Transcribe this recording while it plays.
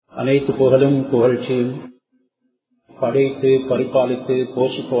அனைத்து புகழும் புகழ்ச்சியும் படைத்து பரிபாலித்து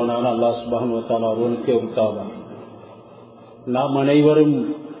போஷிப்பவனான அல்லாஹ் சுப்ஹானஹு வ தஆலா ஒருவனுக்கே உரித்தாகும். நாம் அனைவரும்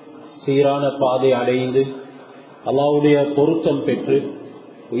சீரான பாதை அடைந்து அல்லாஹ்வுடைய பொருத்தம் பெற்று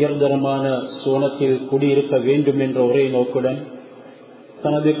உயர்தரமான சோனத்தில் குடியிருக்க வேண்டும் என்ற ஒரே நோக்குடன்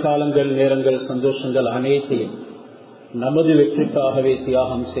தனது காலங்கள், நேரங்கள், சந்தோஷங்கள் அனைத்தையும் நமது வெற்றிக்காகவே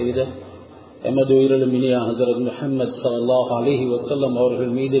தியாகம் செய்த எமது உயிரிலும் இனிய ஹஜ்ரத் முஹம்மது ஸல்லல்லாஹு அலைஹி வஸல்லம்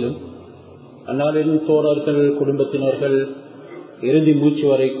அவர்கள் மீதிலும் அன்னாரின் தோழர்கள், குடும்பத்தினர்கள் இறுதி மூச்சு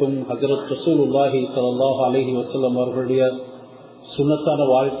வரைக்கும் ஹஜ்ரத் ரசூலுல்லாஹி ஸல்லல்லாஹு அலைஹி வஸல்லம் அவர்களுடைய சுன்னத்தான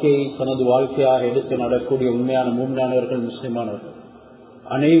வாழ்க்கையை தனது வாழ்க்கையாக எடுத்து நடக்கூடிய உண்மையான மூமினானவர்கள், முஸ்லிமானவர்கள்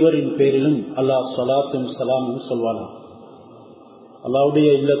அனைவரின் பேரிலும் அல்லாஹ் ஸலாத்தும் ஸலாமும் சொல்வானா. அல்லாஹ்வுடைய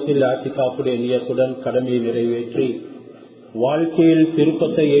இல்லத்தில் ஆத்திகாஃபுடைய நியத்துடன் கடமையை நிறைவேற்றி வாழ்க்கையில்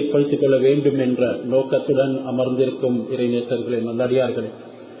திருப்பத்தை ஏற்படுத்திக் கொள்ள வேண்டும் என்ற நோக்கத்துடன் அமர்ந்திருக்கும் இறைநேசர்களே, நல்லடியார்களே,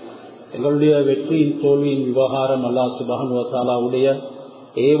 எங்களுடைய வெற்றியின் தோல்வியின் விவகாரம் அல்லாஹ் சுப்ஹானஹு வ தஆலாவுடைய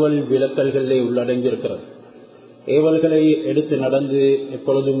ஏவல் விலக்கல்களே உள்ளடங்கியிருக்கிறது. ஏவல்களை எடுத்து நடந்து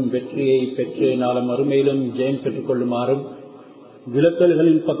எப்பொழுதும் வெற்றியை பெற்று நாளை மறுமையிலும் ஜெயம் பெற்றுக் கொள்ளுமாறும்,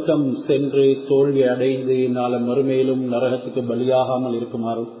 விலக்கல்களின் பக்கம் சென்று தோல்வி அடைந்து நாளை மறுமையிலும் நரகத்துக்கு பலியாகாமல்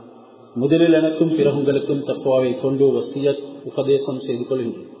இருக்குமாறும் முதலில் எனக்கும் பிறகு உங்களுக்கும் தக்வாவை கொண்டு வசியத் உபதேசம் செய்து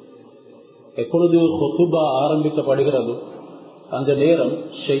கொள்கின்றேன். எப்பொழுது ஹுதுபா ஆரம்பிக்கப்படுகிறதோ அந்த நேரம்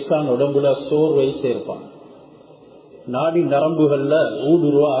ஷைத்தான் உடம்புல சோர்வை சேர்ப்பான், நாடி நரம்புகள்ல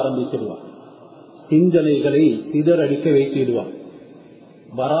ஊடுருவ ஆரம்பிச்சிடுவான், சிந்தனைகளை சிதறடிக்க வைத்திடுவான்,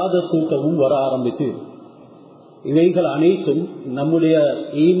 வராத தூக்கமும் வர ஆரம்பித்து, இவைகள் அனைத்தும் நம்முடைய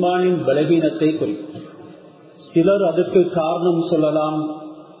ஈமானின் பலகீனத்தை குறிக்கும். சிலர் அதற்கு காரணம் சொல்லலாம்,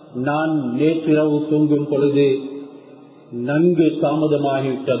 நான் நேற்றிரவு தூங்கும் பொழுது நன்கு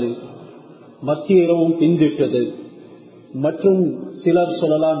தாமதமாகிவிட்டது, மத்திய இரவும் பிந்திட்டது. மற்றும் சிலர்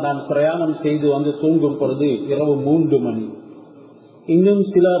சொல்லலாம், நான் பிரயாணம் செய்து வந்து தூங்கும் பொழுது இரவு 3 மணி. இன்னும்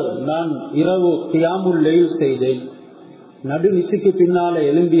சிலர், நான் இரவு கியாமுல் லைல் செய்தேன், நடுநிசைக்கு பின்னால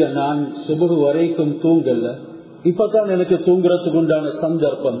எழும்பிய நான் சுபஹ் வரைக்கும் தூங்கல, இப்பதான் எனக்கு தூங்குறதுக்கு உண்டான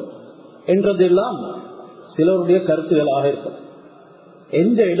சந்தர்ப்பம் என்றதெல்லாம் சிலருடைய கருத்துகளாக இருக்கும்.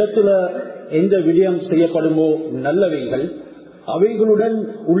 எந்த இடத்துல எந்த விடயம் செய்யப்படுமோ நல்லவைகள், அவைகளுடன்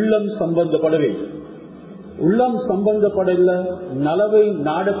உள்ளம் சம்பந்தப்பட வேண்டும். உள்ளம் சம்பந்தப்படவில்லை, நலவை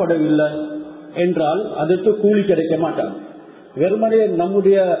நாடப்படவில்லை என்றால் அதற்கு கூலி கிடைக்க மாட்டாங்க. வெறுமனே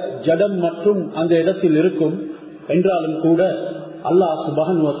நம்முடைய ஜடம் மற்றும் அந்த இடத்தில் இருக்கும் என்றாலும் கூட அல்லாஹ்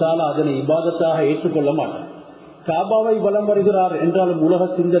சுப்ஹானஹு வ தஆலா அதனை இபாதத்தாக ஏற்றுக்கொள்ள மாட்டார். காபாவை வலம் வருகிறார் என்றாலும் உலக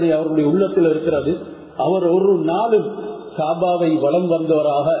சிந்தனை அவருடைய உள்ளத்தில் இருக்கிறது. அவர் ஒரு நாளும் காபாவை வலம்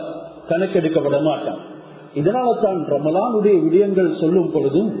வந்தவராக கணக்கெடுக்கப்பட மாட்டார். இதனால தான் ரமலானுடைய விடயங்கள் சொல்லும்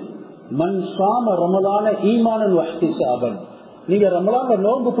பொழுதும், மன் சாம ரமலான ஈமானன் வஹ்திசாபன், நீங்க ரமலான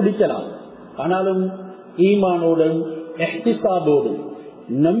நோன்பு பிடிக்கலாம், ஆனாலும் ஈமானோடும் இஹ்திசாபோடும்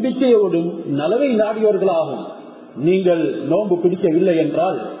நம்பிக்கையோடும் நலவை நாடியவர்களாகும் நீங்கள் நோன்பு பிடிக்கவில்லை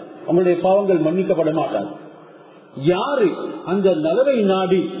என்றால் உங்களுடைய பாவங்கள் மன்னிக்கப்பட மாட்டார். யாரு அந்த நலவை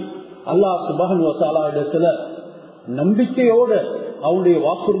நாடி அல்லாஹ் சுப்ஹானஹு வ தஆலா இடத்துல நம்பிக்கையோட அவருடைய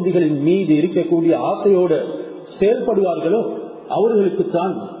வாக்குறுதிகளின் மீது இருக்கக்கூடிய ஆசையோடு செயல்படுவார்களோ அவர்களுக்கு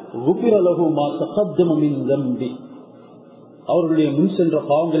தான் அவர்களுடைய முன் சென்ற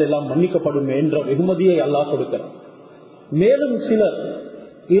பாவங்கள் எல்லாம் மன்னிக்கப்படும் என்ற வெகுமதியை அல்லாஹ் கொடுக்கிறார். மேலும் சிலர்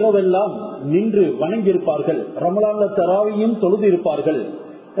இரவெல்லாம் நின்று வணங்கியிருப்பார்கள், ரமலான்ல தராவியும் தொழுது இருப்பார்கள்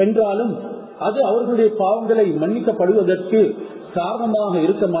என்றாலும் அது அவர்களுடைய பாவங்களை மன்னிக்கப்படுவதற்கு காரணமாக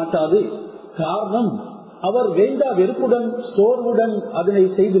இருக்க மாட்டாது. காரணம், அவர் வேண்டா வெறுப்புடன் சோர்வுடன் அதனை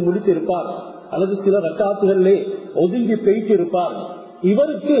செய்து முடித்திருப்பார், அல்லது சில ரக்காத்துகளிலே ஒதுங்கி போயிட்டு இருப்பார்.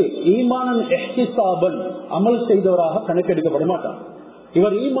 இவருக்கு ஈமானன் இஹ்திசாபன் அமல் செய்தவராக கணக்கெடுக்கப்பட மாட்டார்.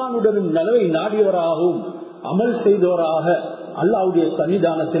 இவர் ஈமானுடனும் நலவை நாடியவராகவும் அமல் செய்தவராக அல்லாஹ்வுடைய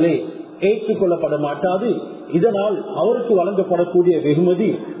சன்னிதானத்திலே ஏற்றுக்கொள்ளப்பட மாட்டாது. இதனால் அவருக்கு வழங்கப்படக்கூடிய வெகுமதி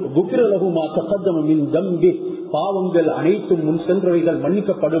பாவங்கள் அனைத்தும் முன் சென்றவைகள்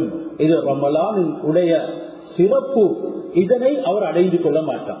மன்னிக்கப்படும். இது ரமலானின் உடைய சிறப்பு. இதனை அவர் அடைந்து கொள்ள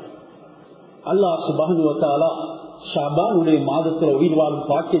மாட்டார். அல்லாஹ் சுப்ஹானஹு வ தஆலா ஷாபானுடைய மாதத்தில் உயிர் வாழும்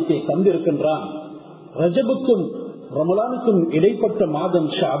பாக்கியத்தை தந்திருக்கின்றான். ரஜபுக்கும் ரமலானுக்கும் இடைப்பட்ட மாதம்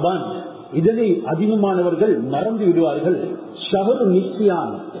ஷாபான். இதனை அதிகமானவர்கள் மறந்து விடுவார்கள். ஷஹரு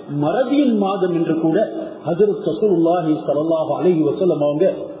நிஸ்யான், மறதியின் மாதம் என்று கூட ஹஜ்ரத் ரசூலுல்லாஹி ஸல்லல்லாஹு அலைஹி வஸல்லம் அவங்க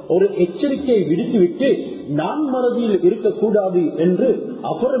ஒரு எச்சரிக்கை விடுத்துவிட்டு நான் மறதியில் இருக்கக்கூடாது என்று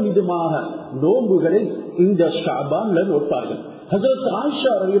அபரிமிதமாக நோன்புகளை இந்த ஷாபான்ல நோட்பார்கள். ஹஜ்ரத்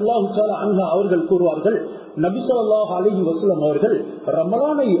ஆயிஷா ரலியல்லாஹு தஆலா அன்ஹா அவர்கள் கூறுவார்கள், நபி ஸல்லல்லாஹு அலைஹி வஸல்லம் அவர்கள்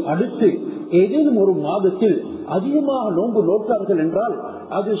ரமலானை அடுத்து ஏதேனும் ஒரு மாதத்தில் அதிகமாக நோன்பு நோட்டார்கள் என்றால்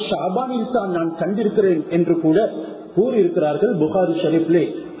அது ஷாபானில் தான் நான் கண்டிருக்கிறேன் என்று கூட கூறியிருக்கிறார்கள். புகாரி ஷரீஃபிலே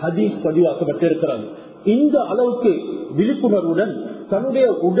ஹதீஸ் பதிவாக்கப்பட்டிருக்கிறது. இந்த அளவுக்கு விழிப்புணர்வுடன் தன்னுடைய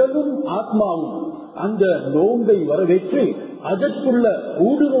உடலும் ஆத்மாவும் அந்த நோன்பை வரவேற்று அதற்குள்ள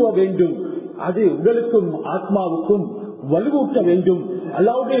ஊடுருவ வேண்டும், அது உடலுக்கும் ஆத்மாவுக்கும் வலுவூட்ட வேண்டும்,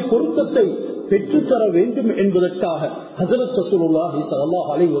 அல்லாஹ்வுடைய பொருத்தத்தை பெற்றுத்தர வேண்டும் என்பதற்காக ஹஜ்ரத் ரசூலுல்லாஹி ஸல்லல்லாஹு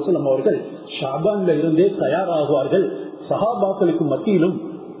அலைஹி வஸல்லம் அவர்கள் ஷாபான்ல இருந்தே தயாராகுவார்கள். சஹாபாக்களுக்கு மத்தியிலும்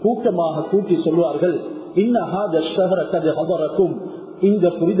கூட்டமாக கூட்டி சொல்வார்கள், இன்ன ஹாதா ஷஹர கத் ஹதரக்கும், இந்த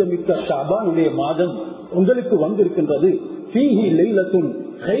புனிதமிக்க ஷாபானுடைய மாதம் உங்களுக்கு வந்திருக்கின்றது. ஃபீஹி லைலத்துன்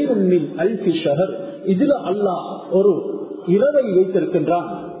கைருன் மின் அல்ஃபி ஷஹர், இதுல அல்லாஹ் ஒரு இரவை வைத்திருக்கின்றான்,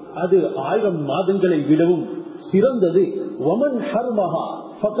 அது 1000 மாதங்களை விடவும் சிறந்தது. வமன் ஹர்மஹா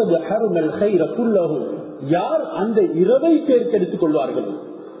ஃபகத் ஹர்மல் கைர குல்லஹு, யார் அந்த இரவை தேர்ந்தெடுத்துக் கொள்வார்கள்,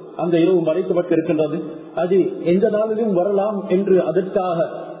 அந்த இரவு மறைக்கப்பட்டிருக்கின்றது, அது எந்த நாளிலும் வரலாம் என்று அதற்காக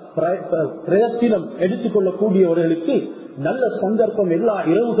பிரயத்தினம் எடுத்துக் கொள்ளக்கூடியவர்களுக்கு நல்ல சந்தர்ப்பம், எல்லா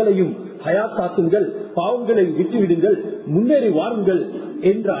இரவுகளையும் ஹயாத்தாக்குங்கள், பாவங்களை விட்டுவிடுங்கள், முன்னேறி வாருங்கள்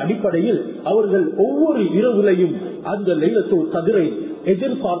என்ற அடிப்படையில் அவர்கள் ஒவ்வொரு இரவுகளையும் அந்த லைலத்துல் கத்ரை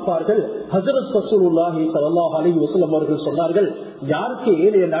எதிர்பார்ப்பார்கள். ஹஜ்ரத் ரசூலுல்லாஹி ஸல்லல்லாஹு அலைஹி வஸல்லம் அவர்கள் சொன்னார்கள், யாருக்கு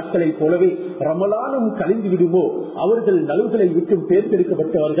ஏழைய நாட்களை போலவே ரமலானும் கழிந்து விடுமோ அவர்கள் நலவுகளை விட்டு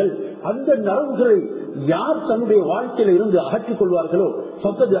பேர்த்தெடுக்கப்பட்டவர்கள். அந்த நலவுகளை யார் தன்னுடைய வாழ்க்கையில இருந்து அகற்றிக் கொள்வார்களோ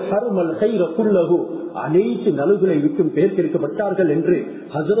ஃபகத் ஹர்மல் கைர குல்லஹு, அனைத்து நலவுகளை விட்டு பேர்த்தெடுக்கப்பட்டார்கள் என்று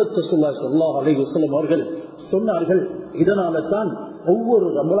ஹஜ்ரத் ரசூலுல்லாஹி ஸல்லல்லாஹு அலைஹி வஸல்லம் அவர்கள் சொன்னார்கள். இதனால தான் ஒவ்வொரு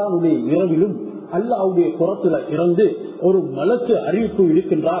ரமலானுடைய இரவிலும் அல்லாஹ்வுடைய புறத்துல இருந்து ஒரு மலக்கு அறிவிப்பு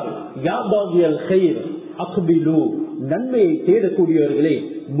இருக்கின்றார், யா பாகியல் கைர் அக்பிலு, நன்மையை தேடக்கூடியவர்களே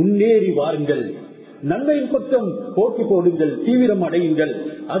முன்னேறி வாருங்கள், நன்மையின் பக்கம் போட்டி போடுங்கள், தீவிரம் அடையுங்கள்,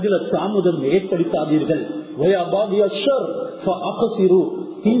 அதுல தாமதம் ஏற்படுத்தாதீர்கள்.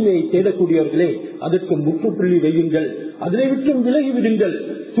 தீமையை தேடக்கூடியவர்களே அதற்கு முற்றுப்புள்ளி வையுங்கள், அதனை விட்டும் விலகிவிடுங்கள்,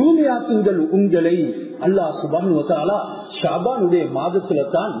 தூய்மையாக்குங்கள் உங்களை. அல்லாஹ் சுப்ஹானஹு வ தஆலா ஷாபானுடைய மாதத்துல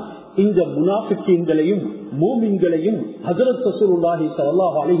தான் இந்த முனாஃபிக்கீன்களையும் மூமின்களையும் ஹஜ்ரத் ரசூலுல்லாஹி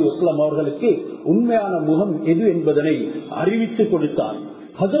ஸல்லல்லாஹு அலைஹி வஸல்லம் அவர்களுக்கு உண்மையான முகம் எது என்பதனை அறிவித்து கொடுத்தார்.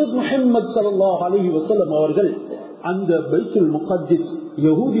 ஹஜ்ரத் முஹம்மது ஸல்லல்லாஹு அலைஹி வஸல்லம் அவர்கள் அந்த பைத்துல் முகத்திஸ்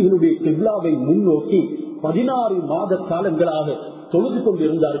யஹூதிகளுடைய கிப்லாவை முன்னோக்கி 16 மாத காலங்களாக தொழுது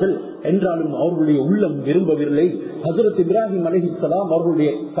கொண்டிருந்தார்கள். என்றாலும் அவர்களுடைய உள்ளம் விரும்பவில்லை. ஹஜ்ரத் இப்ராஹிம் அலைஹிஸ்ஸலாம்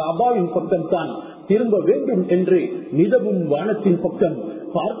அவர்களுடைய காபாவின் பக்கம் தான் திரும்ப வேண்டும் என்று நிதவும் வானத்தின் பக்கம்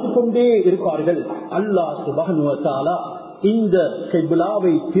பார்த்து கொண்டே இருப்பார்கள். அல்லாஹ் சுப்ஹானஹு வ தஆலா இந்த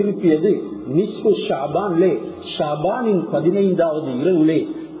கிப்லாவை திருப்பியது நிஸ்ஃபு ஷாபான்லே, ஷாபானின் 15வது இரவுலே.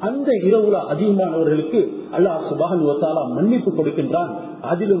 அந்த இரவுல அதிகமானவர்களுக்கு அல்லாஹ் சுப்ஹானஹு வ தஆலா மன்னிப்பு கொடுக்கின்றான்.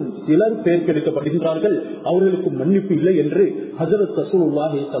 அதிலும் சிலர் பேர்க்கெடுக்கப்படுகின்றார்கள், அவர்களுக்கு மன்னிப்பு இல்லை என்று ஹஜ்ரத்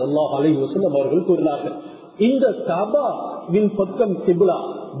ரசூலுல்லாஹி ஸல்லல்லாஹு அலைஹி வஸல்லம் அவர்கள் கூறினார்கள். இந்த காபாவின் பக்கம் கிப்லா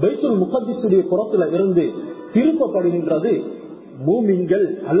பைத்துல் முகத்திஸுடைய புறத்துல இருந்து திருப்பப்படுகின்றது. மூமின்கள்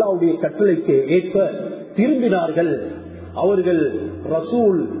அல்லாஹ்வுடைய கட்டளைக்கு ஏற்ப திரும்பினார்கள். அவர்கள்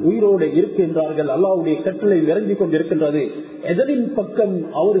ரசூல் உயிரோடு இருக்கின்றார்கள், அல்லாஹ்வுடைய கட்டளை இறங்கிக் கொண்டிருக்கின்றது. எதனின் பக்கம்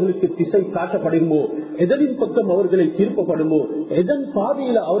அவர்களுக்கு திசை காட்டப்படுமோ, எதனின் பக்கம் அவர்களை திருப்பப்படுமோ, எதன்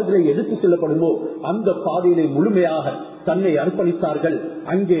பாதையில அவர்களை எடுத்து செல்லப்படுமோ அந்த பாதையிலே முழுமையாக தன்னை அர்ப்பணித்தார்கள்.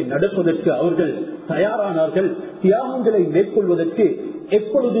 அங்கே நடப்பதற்கு அவர்கள் தயாரானார்கள். தியாகங்களை மேற்கொள்வதற்கு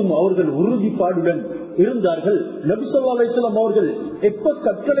எப்பொழுதும் அவர்கள் உறுதிப்பாடுடன் இருந்தார்கள். நபி ஸல்லல்லாஹு அலைஹி வஸல்லம் அவர்கள் எப்ப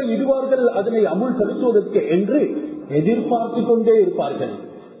கட்டளை இடுவார்கள் அதனை அமுல்படுத்துவதற்கு என்று எதிர்பார்த்து கொண்டே இருப்பார்கள்.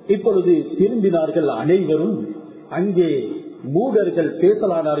 இப்பொழுது திரும்பினார்கள் அனைவரும். அங்கே மூடர்கள்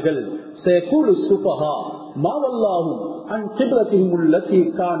பேசலானார்கள்.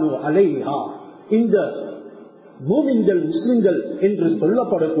 இந்த மூமின்கள் முஸ்லிம்கள் என்று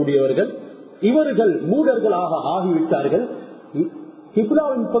சொல்லப்படக்கூடியவர்கள் இவர்கள் மூடர்களாக ஆகிவிட்டார்கள்.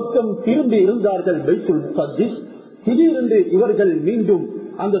 கிப்லாவின் பக்கம் திரும்பி இருந்தார்கள் பைத்துல் முகத்திஸ். திடீரென்று இவர்கள் மீண்டும்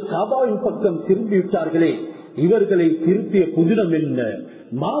அந்த காபாவின் பக்கம் திரும்பிவிட்டார்களே, இவர்களை திருப்பிய புதினம் என்ன?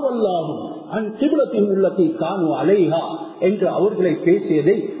 மாவல்லாகும் அன்கிப்லத்தின் உள்ளத்தை காணு அலைஹா என்று அவர்களை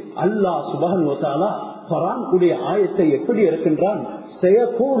பேசியதை அல்லாஹ் சுப்ஹானஹு வ தஆலா குர்ஆன் உடைய ஆயத்தை எப்படி இருக்கின்றான்?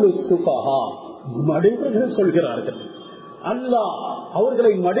 சயகூலு சுஃபஹா, மடையர்கள் சொல்கிறார்கள். அல்லாஹ்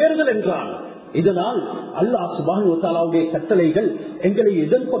அவர்களை மடையர்கள் என்றான். இதனால் அல்லாஹ் சுப்ஹானஹு வ தஆலாவுடைய கட்டளைகள் எங்களை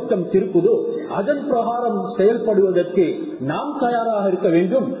எதன் பக்கம் திருப்புதோ அதன் பிரகாரம் செயல்படுவதற்கு நாம் தயாராக இருக்க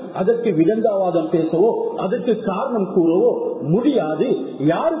வேண்டும். அதற்கு விதண்டாவாதம் பேசவோ அதற்கு காரணம் கூறவோ முடியாது.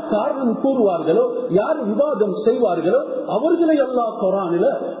 யார் காரணம் கூறுவார்களோ யார் விவாதம் செய்வார்களோ அவர்களை அல்லாஹ் குர்ஆனில்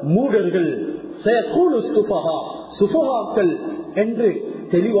மூடர்கள் சுஃபஹாக்கள் என்று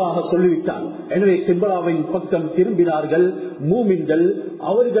தெளிவாக சொல்லிவிட்டார். எனவே கிப்லாவின் பக்கம் திரும்பினார்கள் மூமின்கள்.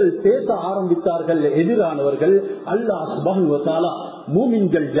 அவர்கள் பேச ஆரம்பித்தார்கள் எதிரானவர்கள். அல்லாஹ் சுப்ஹானஹு வ தஆலா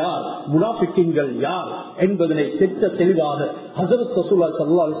மூமின்கள் யார் முனாஃபிக்கீன்கள் யார் என்பதனை திட்ட தெளிவாக ஹஜ்ரத் ரசூலுல்லாஹி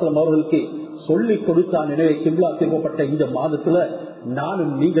ஸல்லல்லாஹு அலைஹி வஸல்லம் அவர்களுக்கு சொல்லிக் கொடுத்தான். எனவே கிப்லா திருப்பப்பட்ட இந்த மாதத்துல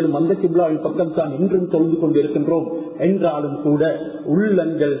நானும் நீங்களும் அந்த கிப்லாவின் பக்கம் தான் இன்றும் தொழுது கொண்டிருக்கின்றோம் என்றாலும் கூட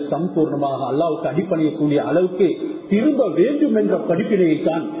உள்ளங்கள் சம்பூர்ணமாக அல்லாஹ்வுக்கு அடிபணியக்கூடிய அளவுக்கு திரும்ப வேண்டும் என்ற படிப்பினையை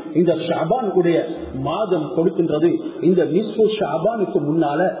தான் இந்த ஷஅபானுடைய மாதம் கொடுக்கின்றது. இந்த நிஸ்ஃபு ஷஅபானுக்கு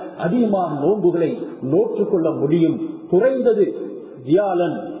முன்னால அதிகமான நோன்புகளை நோற்றுக்கொள்ள முடியும். குறைந்தது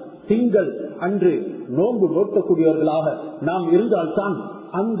வியாழன் திங்கள் அன்று நோன்பு நோக்கக்கூடியவர்களாக நாம் இருந்தால்தான்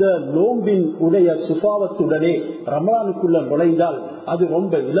அந்த நோம்பின் உடைய சுபாவத்துடனே ரமலானுக்குள்ள நுழைந்தால் அது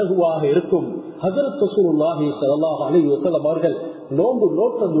ரொம்ப இலகுவாக இருக்கும். ஹஜ்ரத் ரசூலுல்லாஹி ஸல்லல்லாஹு அலைஹி வஸல்லம் அவர்கள் நோன்பு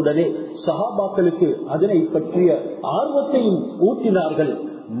நோக்கத்துடனே சஹாபாக்களுக்கு அதனை பற்றிய ஆர்வத்தையும் ஊட்டினார்கள்.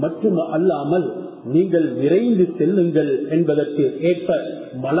 மற்றும் அல்லாமல் நீங்கள் விரைந்து செல்லுங்கள் என்பதற்கு ஏற்ப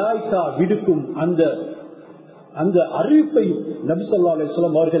மலாய்கா விடுக்கும் அந்த அறிவிப்பையும் நபி ஸல்லல்லாஹு அலைஹி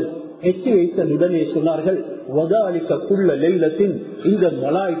வஸல்லம் அவர்கள் எட்டி வைத்தனுடனே சொன்னார்கள், இந்த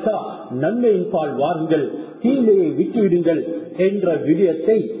மலாய்கா நன்மையின் பால் வாருங்கள் தீமையை விட்டுவிடுங்கள் என்ற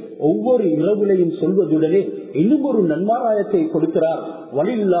விடயத்தை ஒவ்வொரு இரவுலையும் சொல்வதுடனே இன்னும் ஒரு நன்மாராயத்தை கொடுக்கிறார்.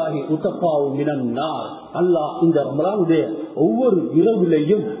 வலில்லாஹி உத்தகாவும் மினன் நார். அல்லாஹ் இந்த ரமலானுடைய ஒவ்வொரு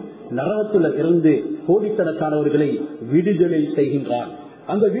இரவுலையும் நரகத்தில் இருந்து கோடிக்கணக்கானவர்களை விடுதலை செய்கின்றார்.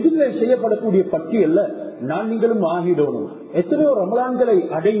 அந்த விடுதலை செய்யப்படக்கூடிய பட்டியல்ல நான் நீங்களும் ஆகிடணும். எத்தனையோ ரமலான்களை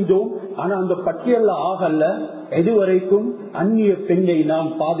அடைந்தோம், ஆனா அந்த பட்டியல்ல ஆகல. எதுவரைக்கும் அந்நிய பெண்ணை நாம்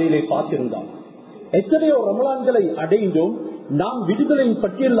பாதையிலே பார்த்திருந்தோம். எத்தனையோ ரமலான்களை அடைந்தோம், நாம் விடுதலையின்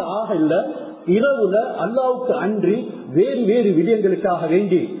பட்டியல்ல ஆகல. இரவுல அல்லாவுக்கு அன்றி வேறு வேறு விடயங்களுக்காக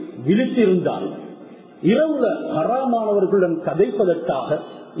வேண்டி விழித்திருந்தால், இரவுல ஹராமானவர்களுடன் கதைப்பதற்காக,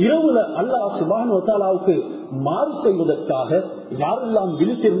 இரவுல அல்லாஹ் சுப்ஹானஹு வ தஆலாவுக்கு மாறு செய்வதற்காக யாரெல்லாம்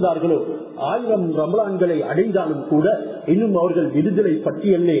விழித்திருந்தார்களோ 1000 ரமலான்களை அடைந்தாலும் கூட இன்னும் அவர்கள் விடுதலை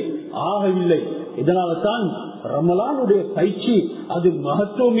பட்டியலே ஆகவில்லை. இதனால தான் ரமலானுடைய பயிற்சி அது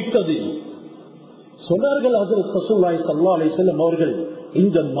மகத்துவமிக்கது. சொன்னார்கள் ஹஜ்ரத் ரசூலுல்லாஹி ஸல்லல்லாஹு அலைஹி வஸல்லம் அவர்கள்,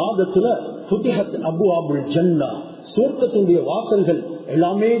 இந்த மாதத்துல ஃபுதிஹத் அபுவாபுல் ஜன்னா, சுவர்க்கத்துடைய வாசல்கள்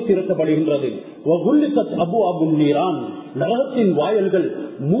எல்லாமே திறக்கப்படுகின்றது. வகுல்லிகத் அபுவாபுன் நீரான், நரகத்தின் வாயல்கள்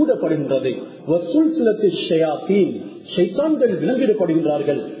மூடப்படுகின்றது. வசுல்சிலத்திஷ் ஷயாத்தீன், ஷைத்தான்கள்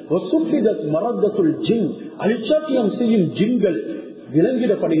விலங்கிடப்படுகின்றார்கள். வசுஃபிதத் மரத்தத்துல் ஜின், அலிச்சாட்டியம் செய்யும் ஜின்கள்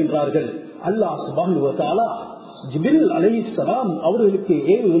விலங்கிடப்படுகின்றார்கள். அல்லாஹ் சுப்ஹானஹு வ தஆலா ஜிப்ரீல் அலைஹிஸ்ஸலாம் அவர்களுக்கு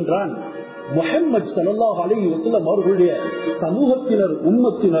ஏவுகின்றான், முஹம்மது ஸல்லல்லாஹு அலைஹி வஸல்லம் அவர்களுடைய சமூகத்தினர்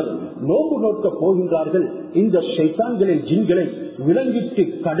உம்மத்தினர் நோன்பு நோக்க போகின்றார்கள். இந்த ஷைத்தான்களின் ஜின்களை விலங்கிட்டு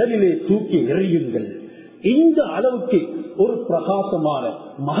கடலிலே தூக்கி எறியுங்கள். இந்த அளவுக்கு ஒரு பிரகாசமான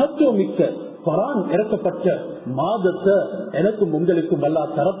மகத்துவமிக்க குர்ஆன் இறக்கப்பட்ட மாதத்தை எனக்கும் உங்களுக்கும்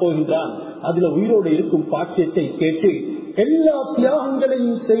அல்லாஹ் தரப்போகின்றான். அதுல உயிரோடு இருக்கும் பாக்கியத்தை கேட்டு எல்லா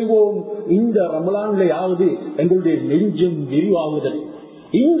தியாகங்களையும் செய்வோம். இந்த ரமலான்லையாவது எங்களுடைய நெஞ்சம் விரிவாகுதல்,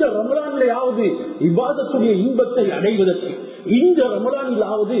 இந்த ரமலான்லையாவது இபாதத்துடைய இன்பத்தை அடைவதற்கு, இந்த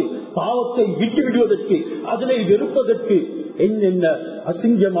ரமலானிலாவது பாவத்தை விட்டு விடுவதற்கு, அதனை வெறுப்பதற்கு என்னென்ன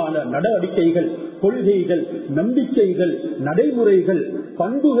அசிங்கமான நடவடிக்கைகள், கொள்கைகள், நம்பிக்கைகள், நடைமுறைகள்,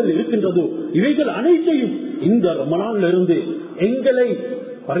 பண்புகள் இருக்கின்றதோ இவைகள் அனைத்தையும் இந்த ரமலானிலிருந்து எங்களை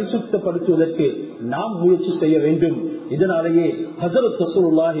பரிசுத்தப்படுத்துவதற்கு நாம் முயற்சி செய்ய வேண்டும். இதனாலேயே ஹஜ்ரத்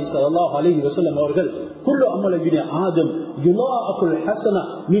ரசூலுல்லாஹி ஸல்லல்லாஹு அலைஹி வஸல்லம் அவர்கள் குல்லு அமல இப்னி ஆதம் யுலாஅகுல் ஹஸனா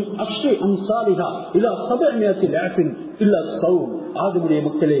மின் அஷ்ரி அம்சாலிஹா இலா 700 லாஃபின் இல்லா ஸௌம். ஆதமுடைய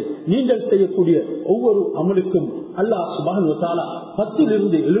மக்களே, நீங்கள் செய்யக்கூடிய ஒவ்வொரு அமலுக்கும் அல்லாஹ் சுப்ஹானஹு வ தஆலா 10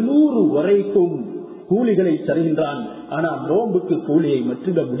 இலிருந்து 700 வரைக்கும் கூலிகளை தருகின்றான். ஆனா நோன்புக்கு கூலியை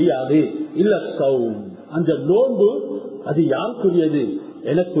மற்றிட முடியாது. இல்ல ஸௌம், அந்த நோன்பு அது யாருக்குரியது?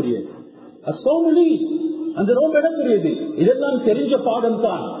 எனக்குரியது. அஸ்ஸௌமுலி, அந்த நோன்பு எனக்குரியது. இதெல்லாம் தெரிஞ்ச பாடம்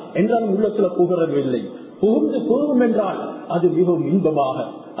தான் என்றாலும் உள்ளத்துல புகழவில்லை. புகும் என்றால் அது மிகவும் இன்பமாக,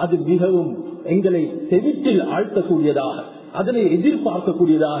 அது மிகவும் எங்களை செவிட்டில் ஆழ்த்தக்கூடியதாக, அதனை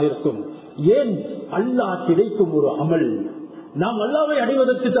எதிர்பார்க்கக்கூடியதாக இருக்கும். ஏன்? அல்லாஹ் கிடைக்கும் ஒரு அமல். நாம் அல்லாஹ்வை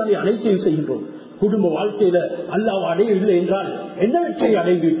அடைவதற்கு தானே அனைத்தையும் செய்கின்றோம். குடும்ப வாழ்க்கையில அல்லாஹ்வை அடையவில்லை என்றால் என்ன வெற்றியை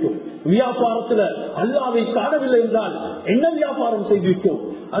அடைந்துவிட்டோம்? வியாபாரத்துல அல்லாஹ்வை காணவில்லை என்றால் என்ன வியாபாரம் செய்துவிட்டோம்?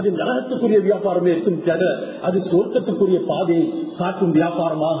 அது நரகத்துக்குரிய வியாபாரமே இருக்கும், அது சொர்க்கத்துக்குரிய பாதையை காட்டும்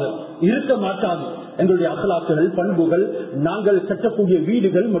வியாபாரமாக இருக்க மாட்டாது. எங்களுடைய அகலாக்குகள், பண்புகள், நாங்கள் கட்டக்கூடிய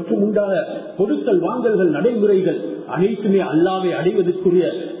வீடுகள் மற்றும் உண்டான பொருட்கள் வாங்கல்கள், நடைமுறைகள் அனைத்துமே அல்லாஹ்வை அடைவதற்குரிய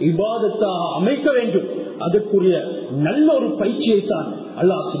இபாதத்தாக அமைக்க வேண்டும். அதற்குரிய நல்ல ஒரு பயிற்சியை தான்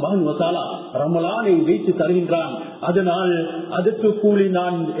அல்லாஹ் சுப்ஹானஹு வ தஆலா ரமலானை வைத்து தருகின்றான். அதனால் அதற்கு கூலி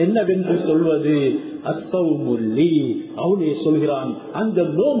நான் என்னவென்று சொல்வது? அஸ்ஸௌமுல்லி, அவனே சொல்கிறான், அந்த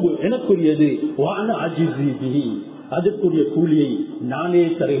நோன்பு எனக்குரியது. வான அஜிஸி, அதற்குரிய கூலியை நானே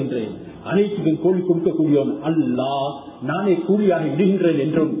தருகின்றேன். அனைத்துக்கும் கூலி கொடுக்கக்கூடியவன் அல்லாஹ், நானே கூலியாக இடுகின்றேன்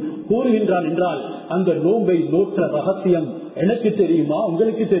என்றும் கூறுகின்றான். என்றால் அந்த நோன்பை நோற்ற ரகசியம் எனக்கு தெரியுமா?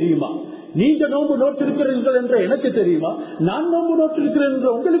 உங்களுக்கு தெரியுமா? நீங்க நோன்பு நோட்டிருக்கிறீர்கள் என்ற எனக்கு தெரியுமா? நான் நோன்பு நோட்டிருக்கிறேன் என்ற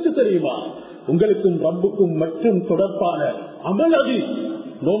உங்களுக்கு தெரியுமா? உங்களுக்கும் ரப்புக்கும் மற்றும் தொடர்பான அமல் அது.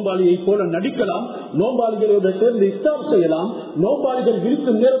 நோம்பாளியை போல நடிக்கலாம், நோம்பாளிகளோடு சேர்ந்து இஃப்தார் செய்யலாம், நோம்பாளிகள்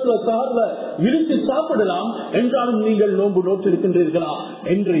விழிக்கும் நேரத்தில் சார்ல விழித்து சாப்பிடலாம். என்றாலும் நீங்கள் நோன்பு நோட்டிருக்கின்றீர்களா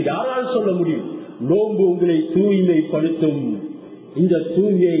என்று யாரால் சொல்ல முடியும்? நோன்பு உங்களை தூய்மைப்படுத்தும். இந்த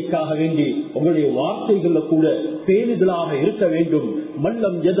தூய்மைக்காக வேண்டி உங்களுடைய வார்த்தைகள் கூட பேணுதலாக இருக்க வேண்டும்.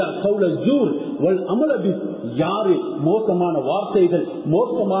 மல்லம் யதா கௌல ஸூர் வல் அமல பி, யாரு மோசமான வார்த்தைகள்,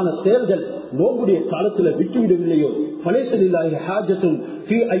 மோசமான செயல்கள் நோம்புடைய காலத்தில் விட்டுவிடவில்லையோ, ஃபலைஸலில்லாஹி ஹாஜத்துன்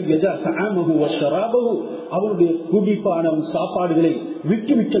ஃபீ அய்யதா தஆமஹு வ ஷராபஹு, அவனுடைய குடிபானம் சாப்பாடுகளை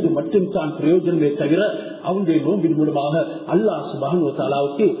விட்டுவிட்டது மட்டும் தான் பிரயோஜனமே தவிர அவனுடைய நோம்பின் மூலமாக அல்லாஹ் சுப்ஹானஹு வ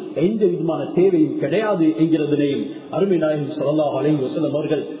தஆலாவுக்கு எந்த விதமான தேவையும் கிடையாது என்கிறதனையும் அருமை நாயகம் ஸல்லல்லாஹு அலைஹி வஸல்லம்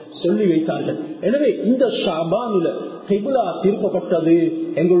அவர்கள் சொல்லி வைத்தார்கள். எனவே இந்த ஷஅபானில கிப்லா திருப்பப்பட்டது.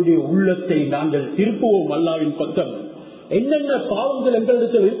 எங்களுடைய உள்ளத்தை நாங்கள் திருப்புவோம் அல்லாஹ்வின் பக்கம். என்னென்ன பாவங்கள்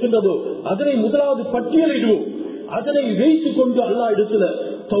எங்களிடத்தில் இருக்கின்றதோ அதனை முதலாவது பட்டியலிடுவோம். அதனை வைத்துக் கொண்டு அல்லாஹ் இடத்துல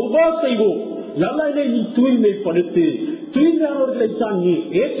தௌபா செய்வோம். என்னை நீ தூய்மைப்படுத்தி, தூய்மையானவர்களை தான் நீ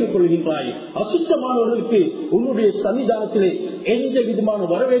ஏற்றுக்கொள்கின்றாய். அசுத்தமானவர்களுக்கு உன்னுடைய சன்னிதானத்திலே எந்த விதமான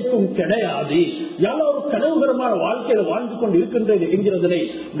வரவேற்பும் கிடையாது. யாரோ ஒரு கனவுகரமான வாழ்க்கையில வாழ்ந்து கொண்டு இருக்கின்றது என்கிறதனை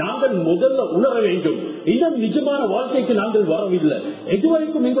நாங்கள் முதல்ல உணர வேண்டும். இன்னும் நிஜமான வாழ்க்கைக்கு நாங்கள் வரவில்லை.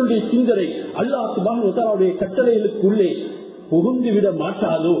 எதுவரைக்கும் எங்களுடைய சிந்தனை அல்லாஹ் சுப்ஹானஹு வ தஆலாவுடைய கட்டளைகளுக்குள்ளே புகுந்துவிட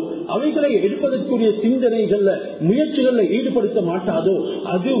மாட்டாதோ, அவைகளை எடுப்பதற்குரிய சிந்தனைகள்ல முயற்சிகள்ல ஈடுபடுத்த மாட்டாதோ,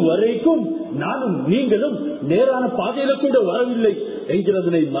 அது வரைக்கும் நானும் நீங்களும் நேரான பாதையில கூட வரவில்லை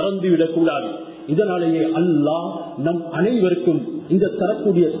என்கிறதனை மறந்துவிடக் கூடாது. இதனாலேயே அல்லாஹ் நம் அனைவருக்கும் இந்த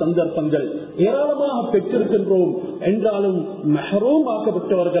தரக்கூடிய சந்தர்ப்பங்கள் ஏராளமாக பெற்றிருக்கின்றோம். என்றாலும் மஹ்ரூம்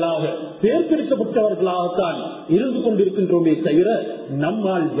ஆக்கப்பட்டவர்களாக, தேர்ந்தெடுக்கப்பட்டவர்களாகத்தான் இருந்து கொண்டிருக்கின்றோமே தவிர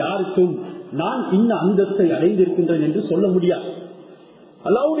நம்மால் யாருக்கும் நான் இன்ன அந்தஸ்தை அடைந்திருக்கின்றேன் என்று சொல்ல முடியாது.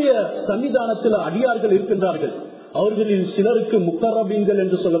 அல்லாஹ்வுடைய சன்னிதானத்தில் அடியார்கள் இருக்கின்றார்கள். அவர்களில் சிலருக்கு முக்கரபீன்கள்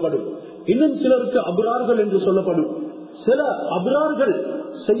என்று சொல்லப்படும், இன்னும் சிலருக்கு அபுரார்கள் என்று சொல்லப்படும். சில அபுரார்கள்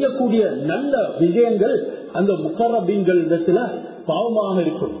செய்யக்கூடிய நல்ல விஷயங்கள் அந்த முக்கரபீன்கள் இடத்துல பாவமாக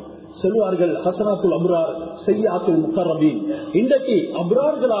இருக்கும். சொல்வார்கள் ஹசனாத்துல் அப்ரார் செய்யாத்துல் முக்கரபீன். இன்றைக்கு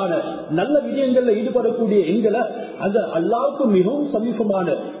அப்ரார்களான நல்ல விடயங்கள்ல ஈடுபடக்கூடிய எங்களை அந்த அல்லாஹ்வுக்கு மிகவும்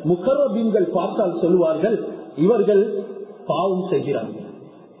சமீபமான முக்கரபீன்கள் பார்த்தால் சொல்வார்கள், இவர்கள் பாவம் செய்கிறார்கள்,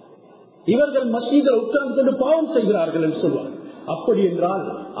 இவர்கள் மஸ்ஜிதில் உட்கார்ந்து கொண்டு பாவம் செய்கிறார்கள் என்று சொல்வார்கள். அப்படி என்றால்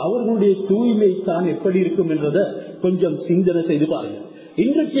அவர்களுடைய தூய்மை தான் எப்படி இருக்கும் என்றதை கொஞ்சம் சிந்தனை செய்து பாருங்கள்.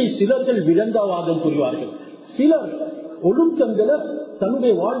 இன்றைக்கு சிலர்கள் விளந்தாவாதம் புரிவார்கள், சிலர் ஒழுக்கங்களை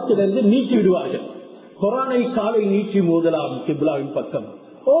தன்னுடைய வாழ்க்கையிலிருந்து நீக்கி விடுவார்கள். குர்ஆனை காலை நீக்கி மோதலாம், கிப்லாவின் பக்கம்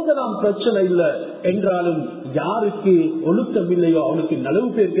ஓதலாம், பிரச்சனை இல்லை. என்றாலும் யாருக்கு ஒழுக்கம் இல்லையோ அவனுக்கு நலவு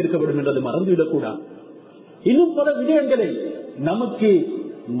பேர் கிடைக்கப்படும் என்றது மறந்துவிடக் கூடாது. இன்னும் பல விடயங்களை நமக்கு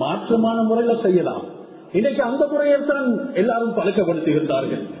மாற்றமான முறையில செய்யலாம். இன்னைக்கு அந்த முறையில் தான் எல்லாரும்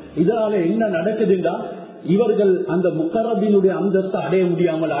பழக்கப்படுத்துகின்றார்கள். இதனால என்ன நடக்குதுன்னா, இவர்கள் அந்த முக்கரபினுடைய அந்தஸ்தை அடைய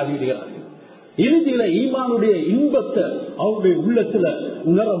முடியாமல் ஆகிவிடுகிறார்கள். இறுதியில ஈமானுடைய இன்பத்தை அவருடைய உள்ளத்துல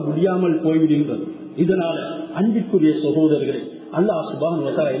உணர முடியாமல் போய்விடுகின்றது. இதனால அன்பிற்குரிய சகோதரர்களே, அல்லாஹ் சுப்ஹானஹு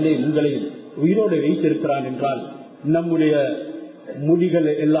வ தஆலா என்னை உங்களையும் உயிரோடு வைத்திருக்கிறான் என்றால் நம்முடைய முடிகள்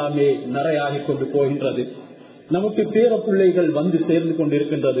எல்லாமே நரையாகிக் கொண்டு போகின்றது. நமக்கு பேர பிள்ளைகள் வந்து சேர்ந்து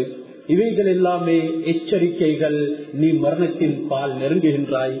கொண்டிருக்கின்றது. இவைகள் எல்லாமே எச்சரிக்கைகள். நீ மரணத்தின் பால்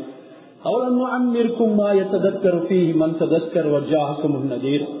நெருங்குகின்றாய்.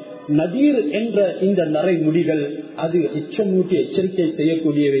 நதீர் என்ற இந்த நரை முடிகள் அது எச்சமூட்டி எச்சரிக்கை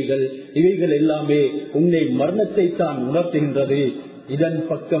செய்யக்கூடியவைகள். இவைகள் எல்லாமே உன்னை மரணத்தை தான் உணர்த்துகின்றது. இதன்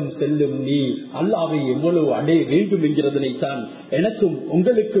பக்கம் செல்லும் நீ அல்லாஹ்வை எவ்வளவு அடைய வேண்டும் என்கிறதனை தான் எனக்கும்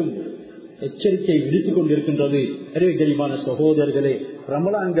உங்களுக்கும் எச்சரிக்கை விடுத்துக் கொண்டிருக்கின்றது. எனவே கரிமான சகோதரர்களே,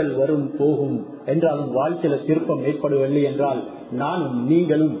 ரமலான்கள் வரும் போகும் என்றாலும் வாழ்க்கையில திருப்பம் ஏற்படவில்லை என்றால் நானும்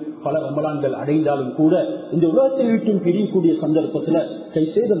நீங்களும் பல ரமலான்கள் அடைந்தாலும் கூட இந்த உலகத்தை விட்டும் பிரியக்கூடிய சந்தர்ப்பத்துல கை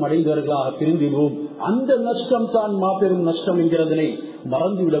சேதம் அடைந்தவர்களாக பிரிந்துவிடுவோம். அந்த நஷ்டம் தான் மாபெரும் நஷ்டம் என்கிறதனை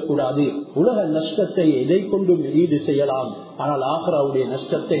மறந்துவிடக் கூடாது. உலக நஷ்டத்தை எதை கொண்டும் ஈடு செய்யலாம், ஆனால் ஆഖിറவுடைய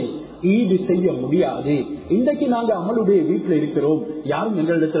நஷ்டத்தை ஈடு செய்ய முடியாது. இன்றைக்கு நாங்க அமலுடைய வீட்டுல இருக்கிறோம், யாரும்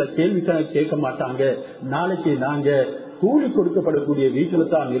எங்களிடத்துல கேள்வி கேட்க மாட்டாங்க. நாளைக்கு நாங்க கூலி கொடுக்கப்படக்கூடிய வீட்டில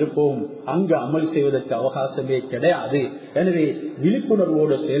தான் இருப்போம், அங்க அமல் செய்வதற்கு அவகாசமே கிடையாது. எனவே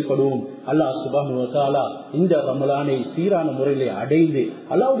விழிப்புணர்வோடு செயல்படுவோம். அல்லாஹ் சுப்ஹானஹு வ தஆலா இந்த ரமலானை சீரான முறையிலே அடைந்து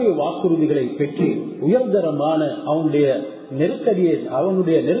அல்லாஹ்வுடைய வாக்குறுதிகளை பெற்று உயர்தரமான அவனுடைய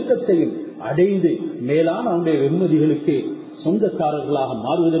நெருக்கத்தையும் அடைந்து மேலான அவனுடைய வெகுமதிகளுக்கு சொந்தக்காரர்களாக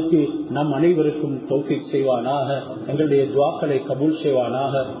மாறுவதற்கு நம் அனைவருக்கும் தௌஃபீக் செய்வானாக. எங்களுடைய துஆக்களை கபூல்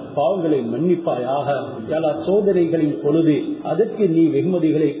செய்வானாக. பாவங்களை மன்னிப்பாயாக. எல்லா சோதனைகளின் பொழுது அதற்கு நீ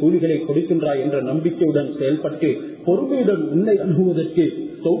வெகுமதிகளை கூலிகளை கொடுக்கின்றாய் என்ற நம்பிக்கையுடன் செயல்பட்டு பொறுமையுடன் உன்னை அணுகுவதற்கு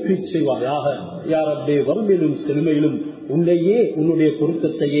தௌஃபீக் செய்வாயாக. யா ரப்பே, வறுமையிலும் செழுமையிலும் உன்னையே உன்னுடைய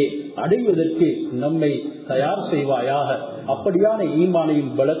பொருத்தத்தையே அடைவதற்கு நம்மை தயார் செய்வாயாக. அப்படியான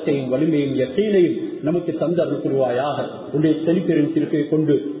ஈமானையும் பலத்தையும் வலிமையும் யக்கீனையும் நமக்கு தந்தருள் புரிவாயாக. உன்னுடைய செழிப்பெரும் திருப்பை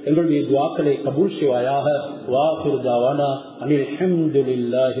கொண்டு எங்களுடைய துஆக்களை கபூல் செய்வாயாக. வா ஆகிரு தஅவானா அனில்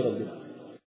ஹம்துலில்லாஹி ரப்பில்